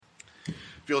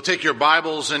You'll take your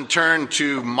Bibles and turn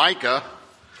to Micah.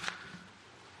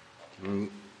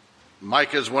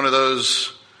 Micah is one of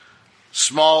those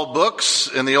small books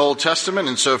in the Old Testament,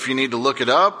 and so if you need to look it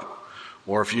up,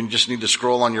 or if you just need to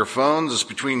scroll on your phones, it's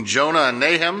between Jonah and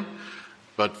Nahum.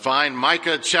 But find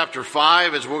Micah chapter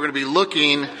 5 as we're going to be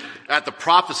looking at the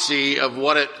prophecy of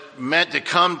what it meant to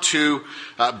come to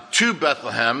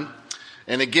Bethlehem.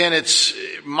 And again,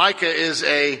 Micah is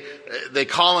they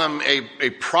call him a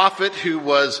prophet who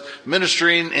was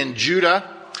ministering in Judah.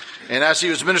 And as he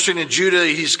was ministering in Judah,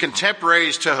 he's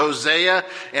contemporaries to Hosea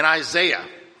and Isaiah.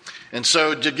 And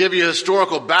so to give you a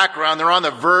historical background, they're on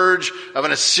the verge of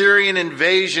an Assyrian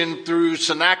invasion through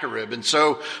Sennacherib. And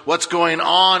so what's going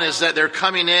on is that they're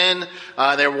coming in,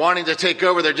 they're wanting to take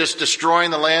over, they're just destroying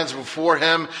the lands before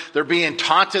him. They're being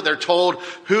taunted, they're told,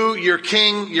 who your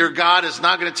king, your God is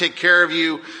not going to take care of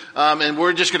you, and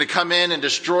we're just going to come in and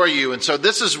destroy you. And so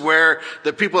this is where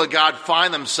the people of God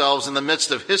find themselves in the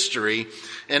midst of history.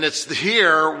 And it's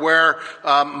here where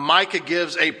Micah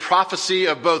gives a prophecy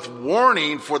of both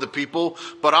warning for the people,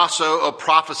 but also a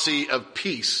prophecy of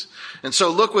peace. And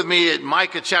so look with me at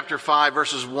Micah chapter 5,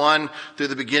 verses 1 through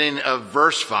the beginning of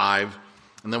verse 5,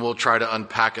 and then we'll try to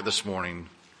unpack it this morning.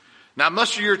 Now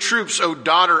muster your troops, O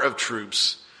daughter of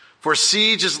troops, for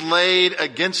siege is laid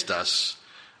against us.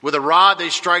 With a rod they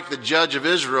strike the judge of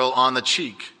Israel on the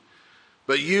cheek.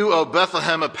 But you, O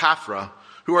Bethlehem Ephrathah,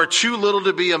 who are too little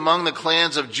to be among the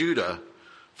clans of Judah,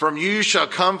 from you shall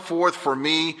come forth for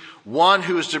me one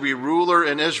who is to be ruler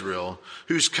in Israel,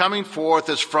 whose coming forth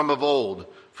is from of old,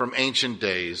 from ancient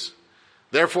days.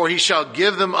 Therefore he shall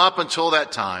give them up until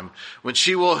that time, when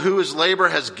who his labor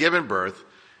has given birth,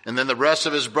 and then the rest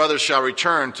of his brothers shall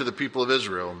return to the people of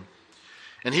Israel.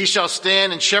 And he shall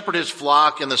stand and shepherd his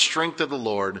flock in the strength of the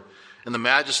Lord, in the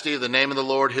majesty of the name of the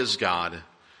Lord his God.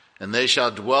 And they shall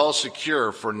dwell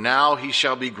secure, for now he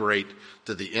shall be great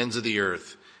to the ends of the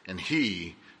earth, and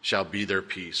he shall be their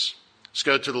peace. Let's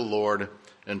go to the Lord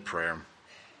in prayer.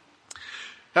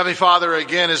 Heavenly Father,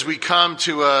 again, as we come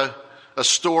to a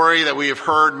story that we have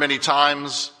heard many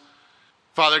times,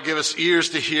 Father, give us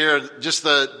ears to hear just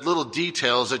the little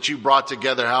details that you brought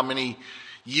together, how many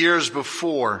years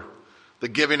before the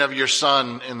giving of your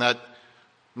Son in the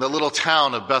little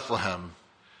town of Bethlehem,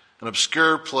 an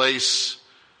obscure place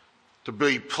to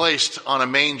be placed on a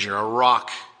manger, a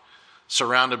rock,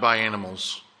 surrounded by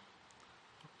animals.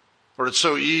 Lord, it's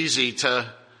so easy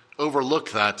to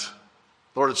overlook that.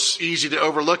 Lord, it's easy to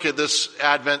overlook it this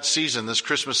Advent season, this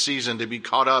Christmas season, to be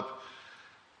caught up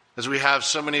as we have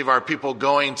so many of our people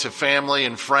going to family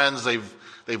and friends.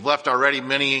 They've left already.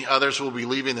 Many others will be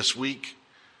leaving this week.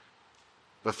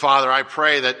 But Father, I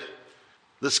pray that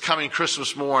this coming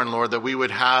Christmas morn, Lord, that we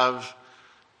would have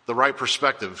the right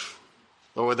perspective.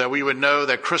 Lord, that we would know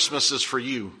that Christmas is for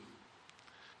you.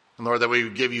 And Lord, that we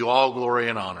would give you all glory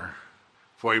and honor.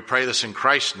 For we pray this in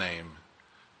Christ's name.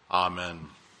 Amen.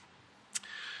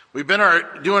 We've been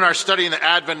doing our study in the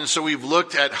Advent, and so we've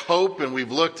looked at hope, and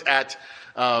we've looked at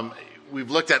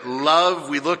love,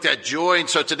 we looked at joy, and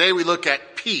so today we look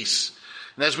at peace.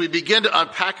 And as we begin to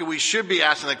unpack it, we should be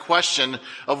asking the question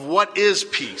of what is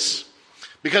peace?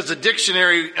 Because the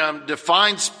dictionary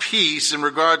defines peace in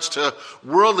regards to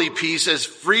worldly peace as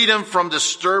freedom from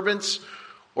disturbance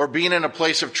or being in a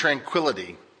place of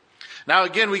tranquility. Now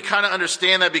again, we kind of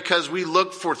understand that because we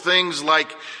look for things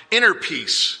like inner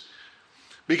peace.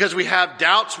 Because we have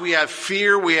doubts, we have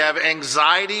fear, we have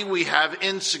anxiety, we have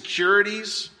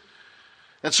insecurities.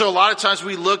 And so a lot of times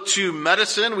we look to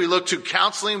medicine, we look to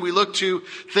counseling, we look to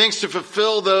things to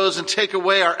fulfill those and take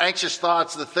away our anxious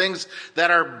thoughts, the things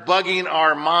that are bugging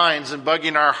our minds and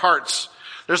bugging our hearts.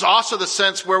 There's also the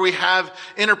sense where we have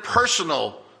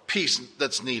interpersonal peace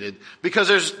that's needed because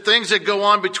there's things that go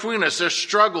on between us. There's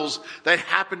struggles that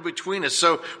happen between us.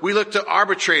 So we look to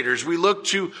arbitrators, we look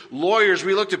to lawyers,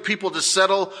 we look to people to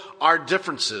settle our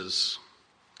differences.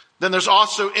 Then there's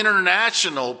also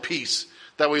international peace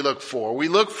that we look for. We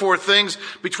look for things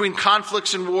between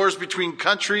conflicts and wars, between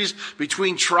countries,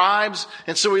 between tribes.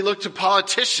 And so we look to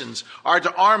politicians or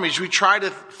to armies. We try to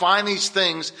find these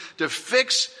things to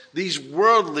fix these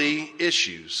worldly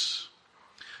issues.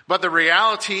 But the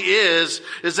reality is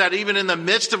that even in the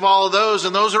midst of all of those,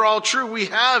 and those are all true, we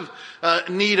have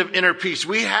need of inner peace.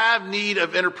 We have need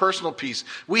of interpersonal peace.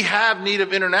 We have need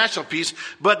of international peace.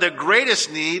 But the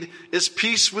greatest need is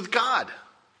peace with God.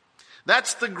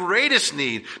 That's the greatest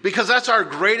need because that's our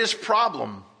greatest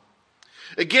problem.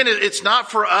 Again, it's not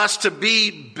for us to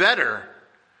be better.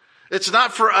 It's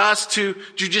not for us to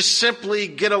just simply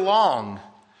get along.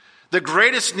 The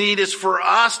greatest need is for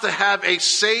us to have a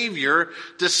Savior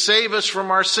to save us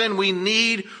from our sin. We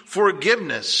need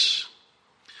forgiveness.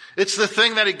 It's the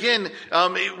thing that, again,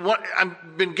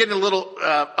 I've been getting a little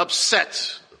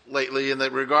upset lately in the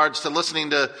regards to listening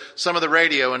to some of the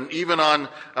radio, and even on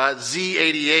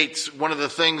Z88, one of the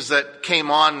things that came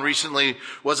on recently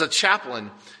was a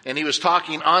chaplain, and he was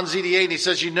talking on Z88, and he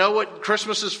says, you know what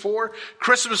Christmas is for?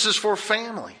 Christmas is for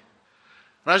family.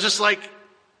 And I was just like,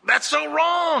 that's so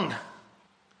wrong.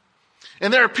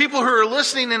 And there are people who are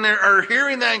listening and are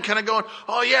hearing that and kind of going,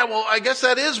 oh yeah, well, I guess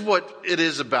that is what it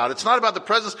is about. It's not about the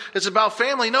presents, it's about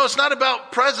family. No, it's not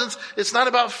about presents, it's not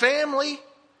about family.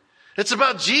 It's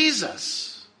about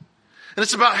Jesus. And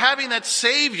it's about having that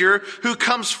Savior who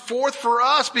comes forth for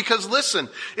us, because listen,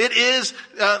 it is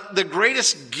the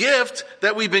greatest gift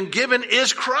that we've been given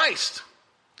is Christ.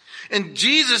 And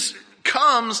Jesus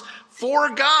comes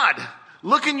for God.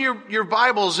 Look in your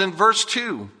Bibles in verse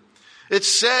 2. It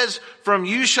says, from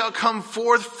you shall come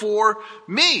forth for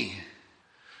me.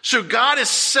 So God is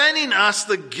sending us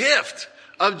the gift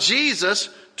of Jesus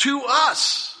to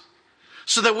us,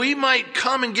 so that we might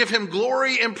come and give him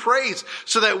glory and praise,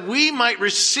 so that we might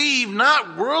receive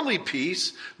not worldly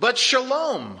peace, but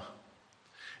shalom.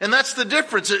 And that's the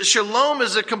difference. Shalom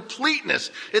is a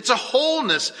completeness. It's a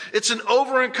wholeness. It's an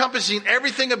over-encompassing.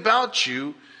 Everything about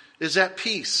you is at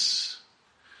peace.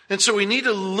 And so we need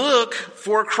to look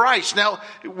for Christ. Now,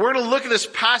 we're going to look at this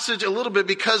passage a little bit,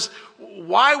 because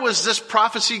why was this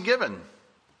prophecy given?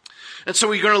 And so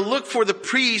we're going to look for the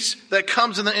peace that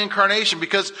comes in the incarnation,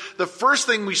 because the first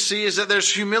thing we see is that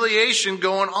there's humiliation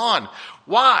going on.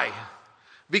 Why?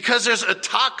 Because there's a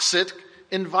toxic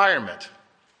environment.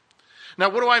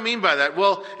 Now, what do I mean by that?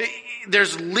 Well,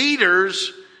 there's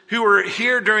leaders who are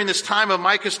here during this time of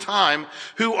Micah's time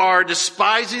who are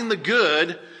despising the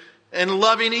good and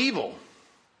loving evil.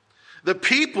 The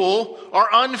people are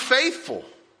unfaithful.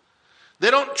 They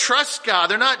don't trust God.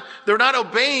 They're not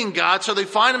obeying God, so they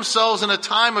find themselves in a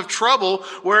time of trouble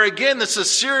where, again, this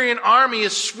Assyrian army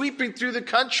is sweeping through the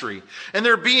country. And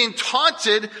they're being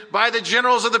taunted by the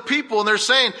generals of the people. And they're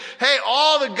saying, hey,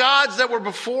 all the gods that were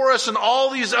before us and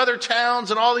all these other towns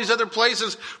and all these other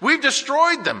places, we've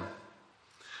destroyed them.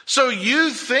 So you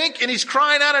think, and he's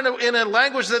crying out in a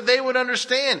language that they would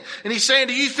understand. And he's saying,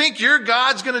 do you think your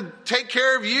God's going to take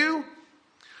care of you?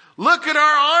 Look at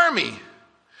our army.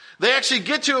 They actually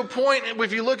get to a point,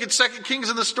 if you look at 2 Kings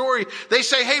in the story, they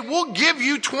say, hey, we'll give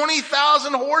you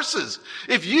 20,000 horses.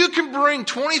 If you can bring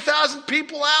 20,000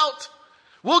 people out,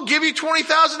 we'll give you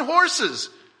 20,000 horses.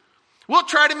 We'll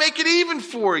try to make it even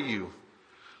for you.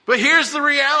 But here's the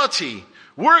reality.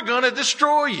 We're going to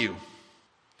destroy you.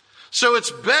 So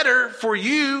it's better for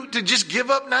you to just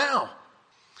give up now.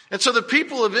 And so the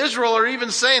people of Israel are even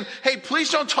saying, hey,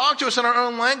 please don't talk to us in our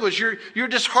own language. You're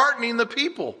disheartening the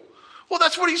people. Well,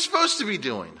 that's what he's supposed to be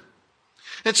doing.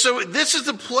 And so this is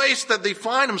the place that they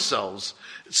find themselves.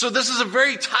 So this is a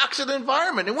very toxic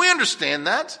environment. And we understand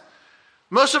that.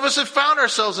 Most of us have found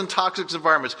ourselves in toxic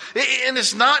environments. And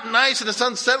it's not nice and it's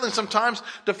unsettling sometimes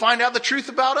to find out the truth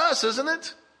about us, isn't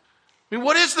it? I mean,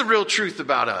 what is the real truth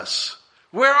about us?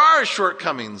 Where are our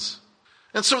shortcomings?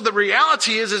 And so the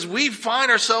reality is, as we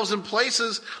find ourselves in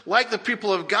places like the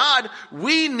people of God,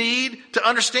 we need to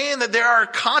understand that there are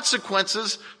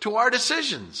consequences to our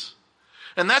decisions.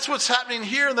 And that's what's happening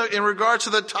here in regards to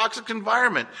the toxic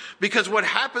environment. Because what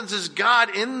happens is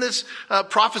God, in this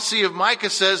prophecy of Micah,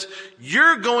 says,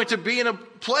 you're going to be in a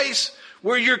place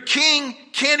where your king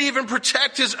can't even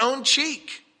protect his own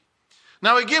cheek.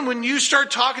 Now again, when you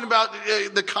start talking about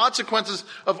the consequences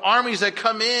of armies that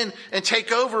come in and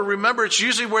take over, remember it's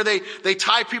usually where they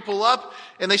tie people up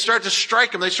and they start to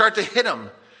strike them, they start to hit them,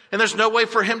 and there's no way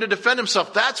for him to defend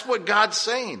himself. That's what God's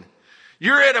saying.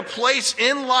 You're at a place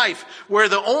in life where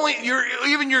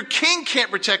even your king can't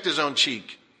protect his own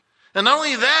cheek. And not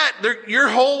only that, your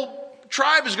whole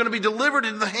tribe is going to be delivered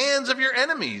into the hands of your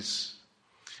enemies.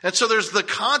 And so there's the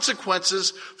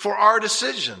consequences for our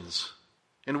decisions.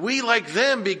 And we, like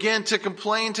them, begin to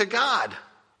complain to God.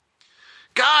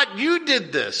 God, you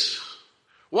did this.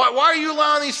 Why are you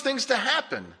allowing these things to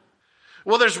happen?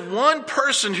 Well, there's one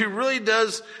person who really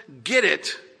does get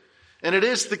it, and it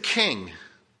is the king.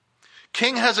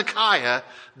 King Hezekiah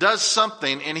does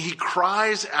something, and he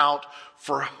cries out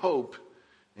for hope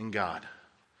in God.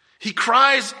 He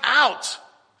cries out.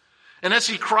 And as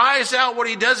he cries out, what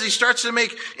he does, he starts to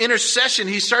make intercession.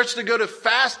 He starts to go to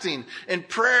fasting and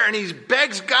prayer, and he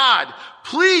begs God,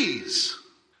 please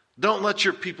don't let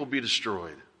your people be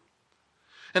destroyed.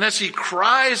 And as he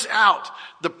cries out,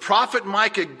 the prophet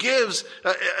Micah gives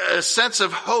a sense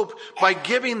of hope by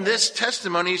giving this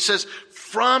testimony. He says,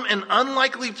 from an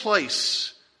unlikely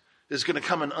place is going to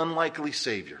come an unlikely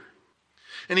Savior.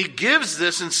 And he gives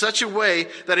this in such a way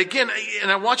that, again,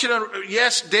 and I want you to,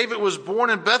 yes, David was born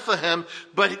in Bethlehem,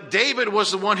 but David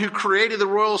was the one who created the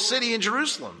royal city in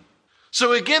Jerusalem.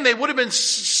 So again, they would have been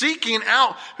seeking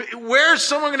out, where's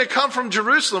someone going to come from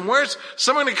Jerusalem? Where's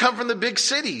someone going to come from the big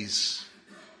cities?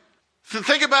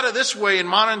 Think about it this way in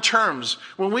modern terms.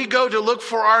 When we go to look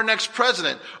for our next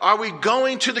president, are we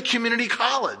going to the community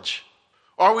college?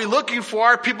 Are we looking for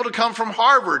our people to come from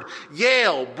Harvard,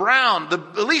 Yale, Brown,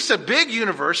 at least a big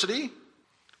university?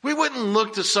 We wouldn't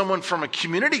look to someone from a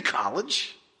community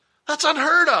college. That's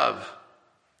unheard of.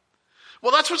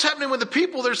 Well, that's what's happening with the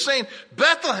people. They're saying,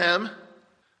 Bethlehem,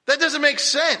 that doesn't make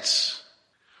sense.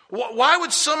 Why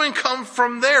would someone come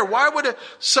from there? Why would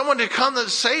someone to come to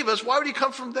save us, why would he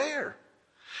come from there?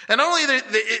 And not only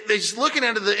they're looking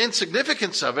at the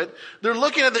insignificance of it, they're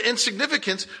looking at the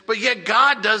insignificance, but yet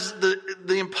God does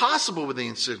the impossible with the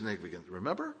insignificant.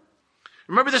 Remember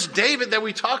this David that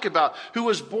we talk about, who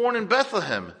was born in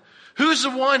Bethlehem. Who's the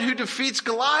one who defeats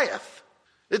Goliath?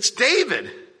 It's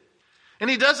David. And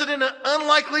he does it in an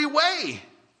unlikely way.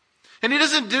 And he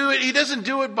doesn't do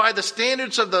it by the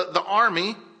standards of the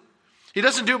army. He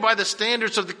doesn't do it by the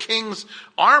standards of the king's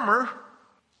armor.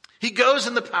 He goes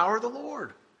in the power of the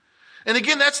Lord. And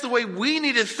again, that's the way we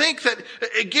need to think, that,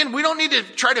 again, we don't need to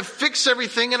try to fix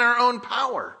everything in our own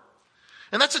power.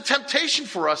 And that's a temptation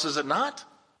for us, is it not?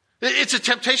 It's a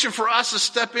temptation for us to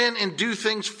step in and do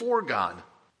things for God.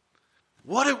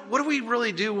 What do we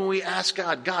really do when we ask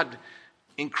God,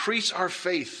 increase our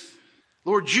faith?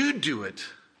 Lord, you do it.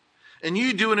 And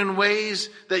you do it in ways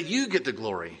that you get the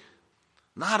glory,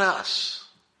 not us.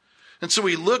 And so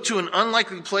we look to an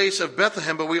unlikely place of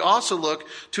Bethlehem, but we also look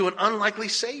to an unlikely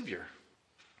Savior.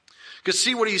 Because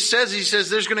see what he says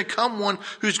there's going to come one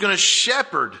who's going to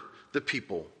shepherd the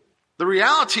people. The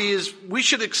reality is we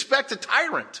should expect a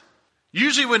tyrant.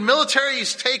 Usually when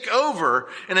militaries take over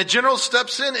and a general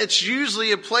steps in, it's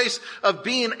usually a place of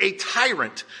being a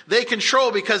tyrant. They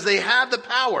control because they have the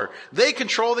power. They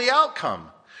control the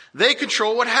outcome. They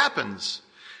control what happens.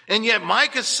 And yet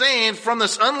Micah is saying from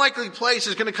this unlikely place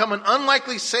is going to come an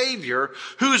unlikely Savior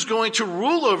who's going to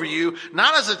rule over you,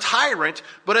 not as a tyrant,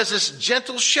 but as this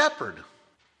gentle shepherd.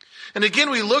 And again,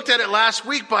 we looked at it last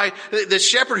week by the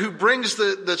shepherd who brings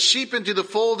the sheep into the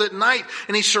fold at night,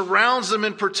 and he surrounds them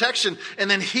in protection,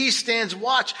 and then he stands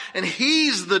watch, and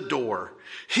he's the door.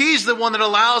 He's the one that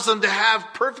allows them to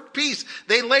have perfect peace.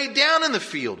 They lay down in the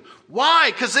field.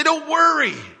 Why? Because they don't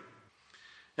worry.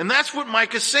 And that's what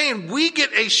Micah is saying. We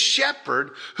get a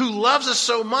shepherd who loves us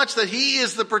so much that he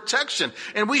is the protection.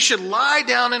 And we should lie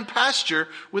down in pasture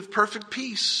with perfect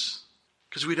peace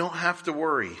because we don't have to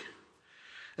worry.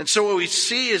 And so what we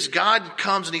see is God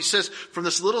comes and he says, from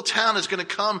this little town is going to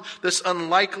come this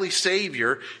unlikely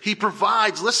Savior. He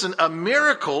provides, listen, a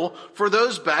miracle for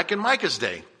those back in Micah's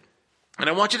day. And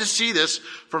I want you to see this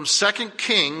from 2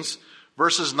 Kings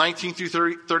verses 19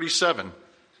 through 37.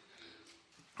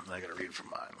 I got to read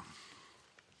from mine.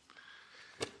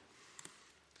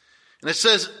 And it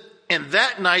says, and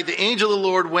that night the angel of the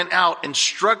Lord went out and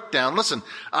struck down, listen,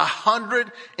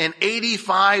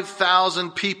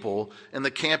 185,000 people in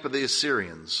the camp of the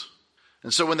Assyrians.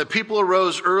 And so when the people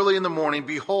arose early in the morning,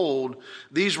 behold,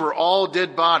 these were all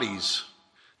dead bodies.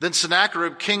 Then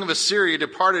Sennacherib, king of Assyria,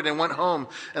 departed and went home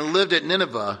and lived at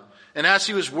Nineveh. And as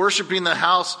he was worshiping the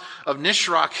house of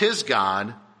Nisroch, his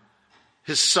god,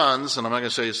 his sons, and I'm not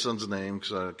going to say his son's name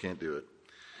because I can't do it.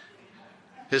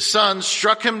 His sons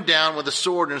struck him down with a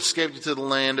sword and escaped into the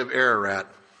land of Ararat.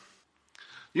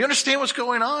 You understand what's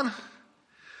going on?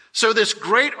 So this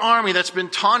great army that's been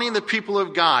taunting the people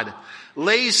of God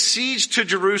lays siege to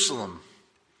Jerusalem.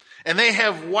 And they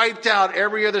have wiped out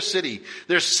every other city.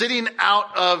 They're sitting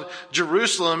out of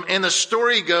Jerusalem. And the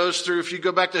story goes through, if you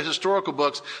go back to historical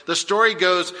books, the story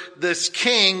goes, this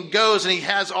king goes and he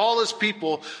has all his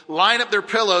people line up their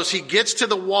pillows. He gets to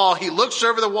the wall. He looks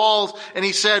over the walls and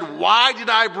he said, why did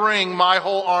I bring my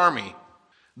whole army?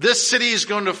 This city is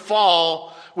going to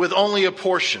fall with only a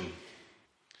portion.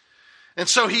 And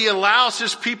so he allows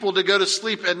his people to go to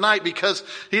sleep at night because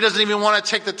he doesn't even want to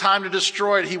take the time to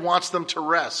destroy it. He wants them to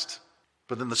rest.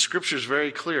 But then the scripture is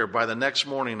very clear. By the next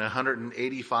morning,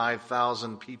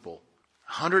 185,000 people,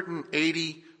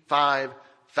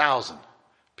 185,000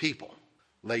 people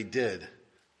lay dead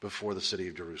before the city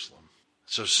of Jerusalem.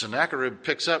 So Sennacherib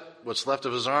picks up what's left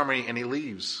of his army and he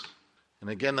leaves. And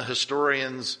again, the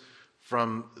historians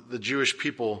from the Jewish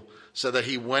people said that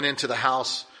he went into the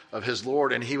house of his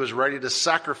Lord, and he was ready to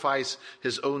sacrifice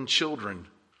his own children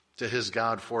to his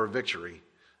God for a victory,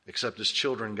 except his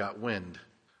children got wind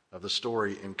of the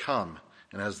story and come.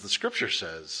 And as the scripture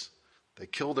says, they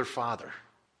killed their father.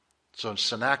 So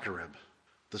Sennacherib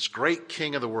this great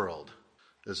king of the world,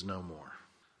 is no more.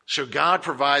 So God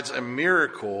provides a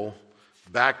miracle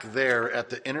back there at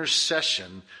the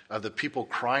intercession of the people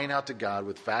crying out to God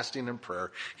with fasting and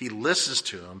prayer. He listens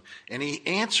to them and he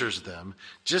answers them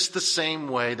just the same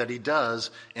way that he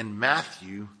does in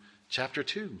Matthew chapter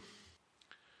 2.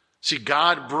 See,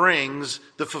 God brings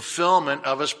the fulfillment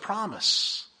of his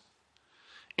promise.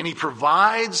 And he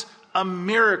provides a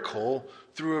miracle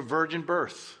through a virgin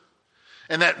birth.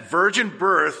 And that virgin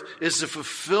birth is the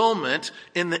fulfillment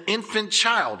in the infant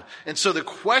child. And so the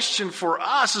question for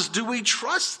us is, do we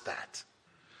trust that?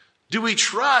 Do we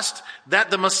trust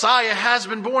that the Messiah has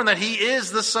been born, that he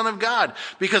is the Son of God?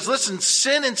 Because listen,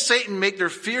 sin and Satan make their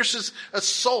fiercest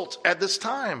assault at this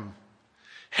time.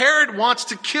 Herod wants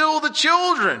to kill the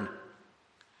children.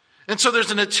 And so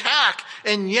there's an attack,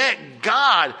 and yet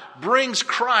God brings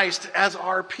Christ as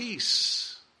our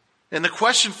peace. And the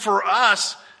question for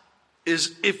us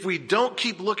is, if we don't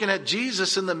keep looking at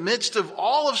Jesus in the midst of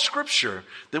all of Scripture,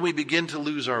 then we begin to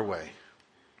lose our way.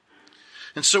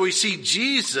 And so we see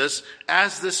Jesus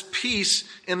as this peace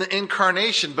in the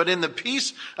incarnation. But in the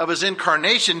peace of his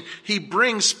incarnation, he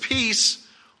brings peace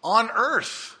on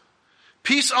earth.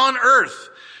 Peace on earth.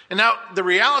 And now the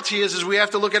reality is we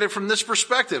have to look at it from this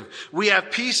perspective. We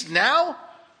have peace now,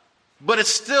 but it's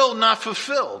still not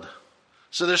fulfilled.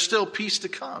 So there's still peace to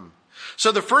come.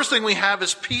 So the first thing we have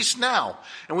is peace now.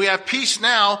 And we have peace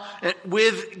now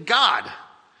with God.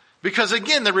 Because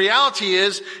again, the reality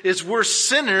is we're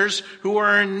sinners who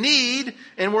are in need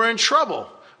and we're in trouble.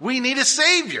 We need a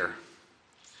Savior.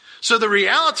 So the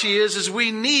reality is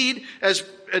we need, as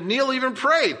Neil even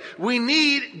prayed, we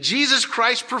need Jesus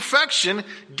Christ's perfection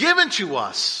given to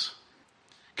us.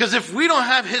 Because if we don't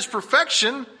have his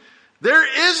perfection,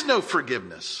 there is no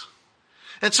forgiveness.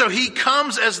 And so he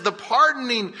comes as the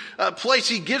pardoning place.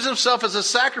 He gives himself as a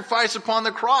sacrifice upon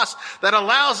the cross that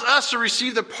allows us to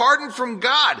receive the pardon from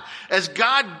God. As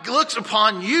God looks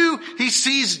upon you, he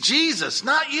sees Jesus,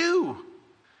 not you.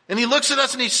 And he looks at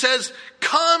us and he says,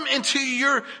 come into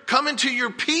your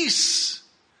peace,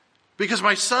 because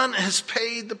my son has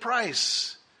paid the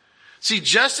price. See,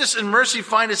 justice and mercy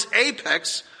find its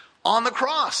apex on the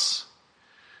cross.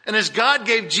 And as God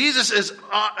gave Jesus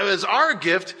as our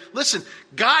gift, listen,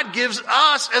 God gives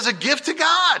us as a gift to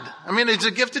God. I mean, it's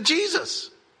a gift to Jesus.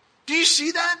 Do you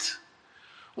see that?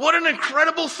 What an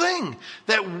incredible thing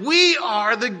that we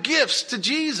are the gifts to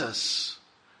Jesus.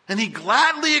 And he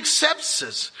gladly accepts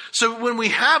us. So when we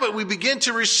have it, we begin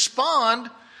to respond.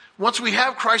 Once we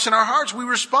have Christ in our hearts, we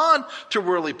respond to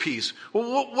worldly peace.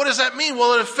 Well, what does that mean?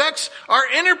 Well, it affects our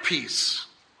inner peace.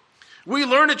 We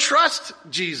learn to trust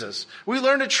Jesus. We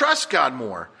learn to trust God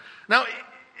more. Now,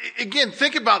 again,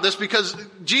 think about this, because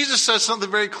Jesus says something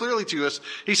very clearly to us.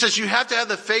 He says you have to have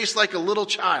the faith like a little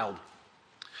child.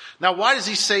 Now, why does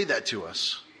he say that to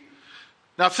us?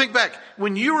 Now, think back.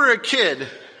 When you were a kid,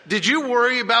 did you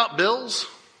worry about bills?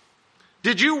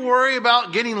 Did you worry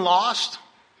about getting lost?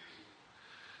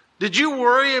 Did you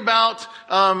worry about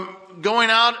going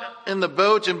out in the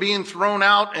boat and being thrown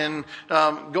out and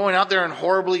going out there and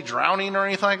horribly drowning or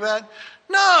anything like that?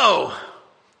 No.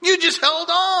 You just held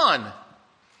on.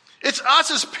 It's us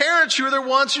as parents who are the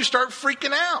ones who start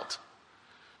freaking out.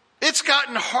 It's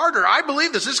gotten harder. I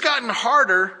believe this. It's gotten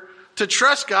harder to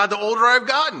trust God the older I've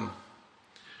gotten.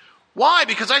 Why?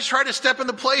 Because I try to step in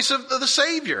the place of the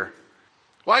Savior.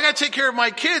 Well, I got to take care of my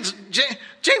kids.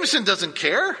 Jameson doesn't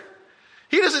care.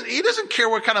 He doesn't care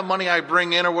what kind of money I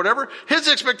bring in or whatever. His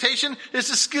expectation is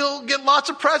to get lots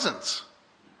of presents.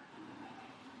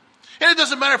 And it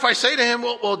doesn't matter if I say to him,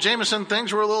 well, Jameson,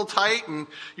 things were a little tight and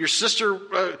your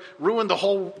sister ruined the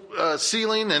whole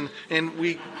ceiling and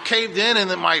we caved in and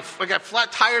then I got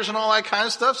flat tires and all that kind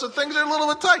of stuff, so things are a little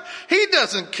bit tight. He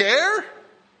doesn't care.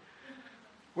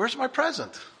 Where's my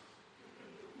present?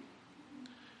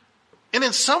 And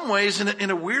in some ways, in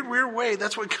a weird way,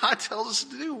 that's what God tells us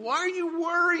to do. Why are you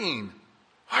worrying?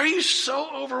 Why are you so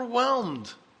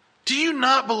overwhelmed? Do you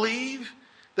not believe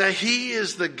that he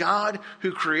is the God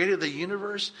who created the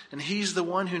universe, and he's the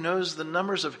one who knows the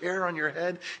numbers of hair on your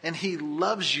head, and he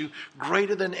loves you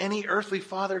greater than any earthly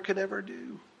father could ever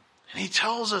do? And he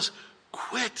tells us,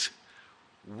 quit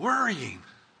worrying.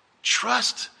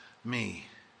 Trust me.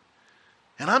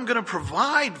 And I'm going to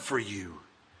provide for you.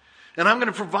 And I'm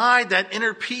going to provide that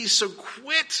inner peace. So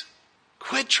quit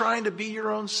trying to be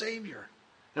your own Savior.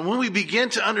 And when we begin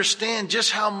to understand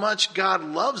just how much God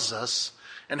loves us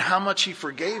and how much he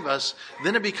forgave us,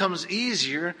 then it becomes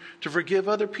easier to forgive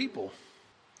other people.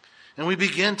 And we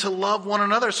begin to love one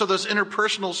another. So those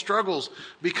interpersonal struggles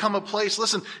become a place.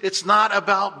 Listen, it's not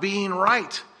about being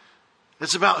right.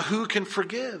 It's about who can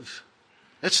forgive.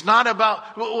 It's not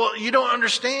about, well, you don't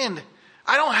understand.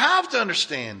 I don't have to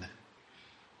understand.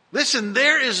 Listen,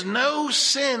 there is no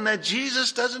sin that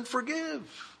Jesus doesn't forgive.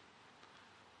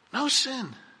 No sin.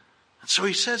 And so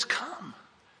he says, come.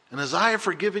 And as I have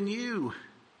forgiven you,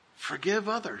 forgive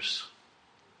others.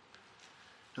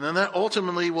 And then that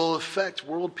ultimately will affect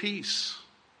world peace.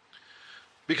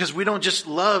 Because we don't just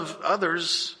love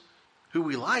others who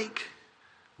we like.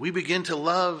 We begin to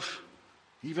love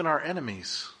even our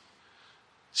enemies.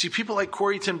 See, people like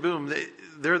Corrie ten Boom,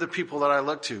 they're the people that I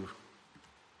look to.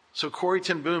 So Corrie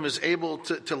ten Boom is able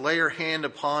to lay her hand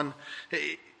upon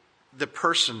the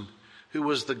person who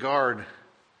was the guard,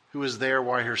 who was there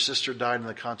while her sister died in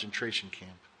the concentration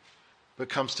camp, but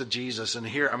comes to Jesus. And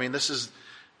here,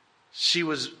 she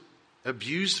was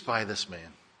abused by this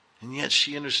man. And yet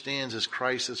she understands as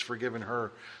Christ has forgiven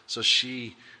her, so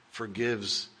she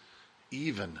forgives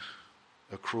even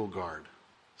a cruel guard.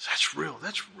 That's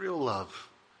real love.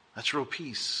 That's real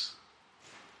peace.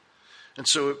 And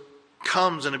so it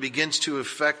comes and it begins to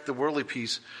affect the worldly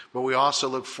peace, but we also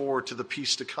look forward to the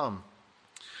peace to come.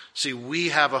 See, we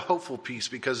have a hopeful peace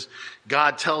because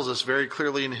God tells us very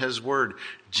clearly in his word,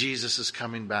 Jesus is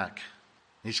coming back.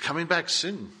 He's coming back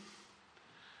soon.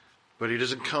 But he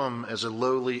doesn't come as a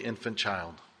lowly infant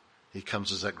child. He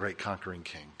comes as that great conquering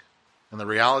king. And the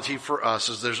reality for us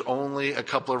is there's only a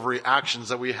couple of reactions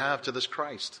that we have to this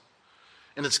Christ.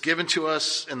 And it's given to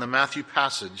us in the Matthew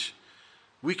passage.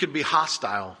 We could be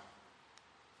hostile,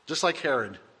 just like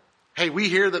Herod. Hey, we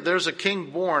hear that there's a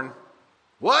king born.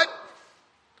 What?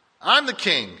 I'm the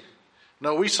king.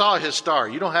 No, we saw his star.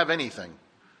 You don't have anything.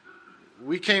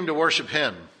 We came to worship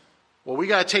him. Well, we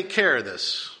got to take care of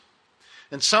this.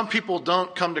 And some people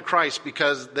don't come to Christ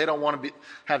because they don't want to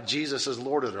have Jesus as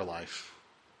Lord of their life.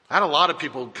 I had a lot of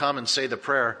people come and say the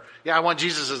prayer, yeah, I want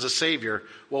Jesus as a Savior.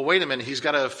 Well, wait a minute, he's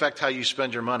got to affect how you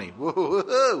spend your money.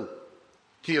 Woo-hoo-hoo.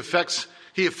 He affects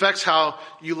how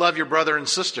you love your brother and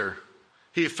sister.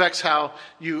 He affects how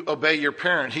you obey your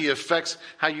parent. He affects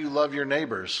how you love your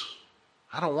neighbors.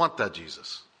 I don't want that,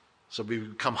 Jesus. So we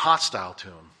become hostile to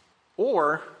him.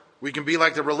 Or we can be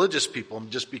like the religious people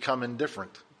and just become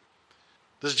indifferent.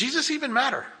 Does Jesus even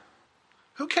matter?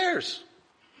 Who cares?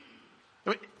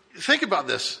 I mean, think about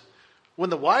this.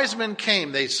 When the wise men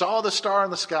came, they saw the star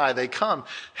in the sky. They come.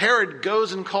 Herod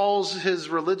goes and calls his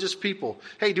religious people.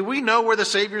 Hey, do we know where the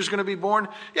Savior is going to be born?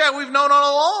 Yeah, we've known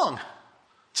all along.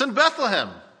 It's in Bethlehem.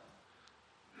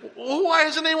 Well, why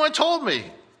hasn't anyone told me?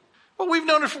 Well, we've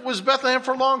known it was Bethlehem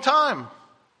for a long time.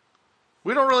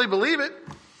 We don't really believe it.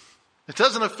 It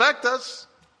doesn't affect us.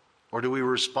 Or do we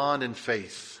respond in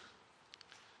faith?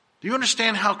 Do you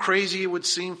understand how crazy it would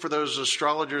seem for those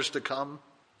astrologers to come,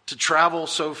 to travel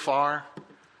so far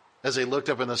as they looked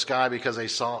up in the sky because they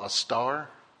saw a star?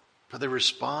 But they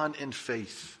respond in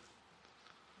faith.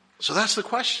 So that's the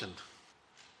question.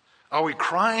 Are we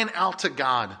crying out to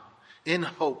God in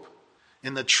hope,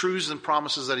 in the truths and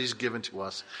promises that he's given to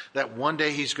us, that one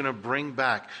day he's going to bring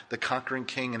back the conquering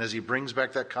king, and as he brings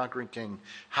back that conquering king,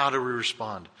 how do we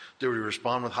respond? Do we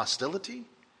respond with hostility,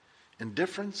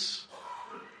 indifference,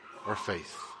 or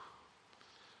faith?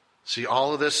 See,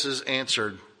 all of this is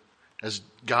answered as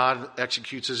God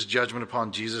executes his judgment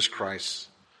upon Jesus Christ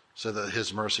so that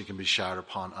his mercy can be showered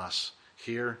upon us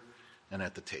here and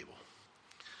at the table.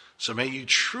 So may you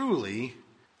truly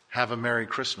have a Merry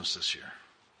Christmas this year,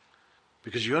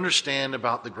 because you understand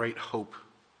about the great hope,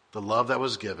 the love that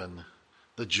was given,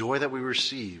 the joy that we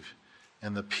receive,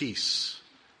 and the peace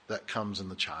that comes in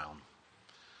the child.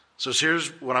 So here's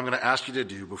what I'm going to ask you to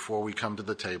do before we come to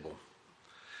the table.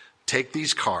 Take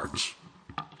these cards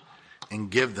and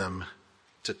give them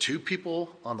to 2 people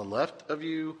on the left of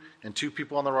you and 2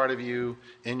 people on the right of you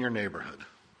in your neighborhood,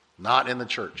 not in the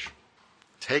church.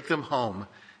 Take them home.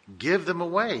 Give them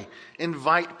away.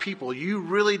 Invite people you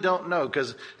really don't know,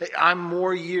 because I'm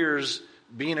more years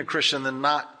being a Christian than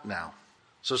not now.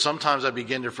 So sometimes I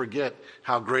begin to forget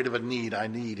how great of a need I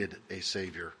needed a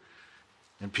Savior.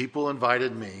 And people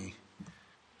invited me,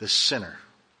 this sinner,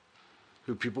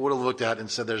 who people would have looked at and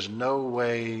said, there's no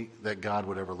way that God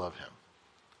would ever love him.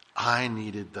 I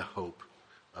needed the hope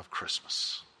of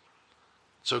Christmas.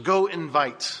 So go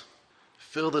invite.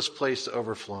 Fill this place to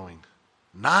overflowing.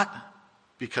 Not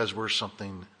because we're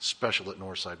something special at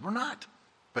Northside. We're not.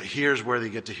 But here's where they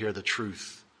get to hear the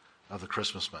truth of the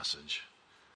Christmas message.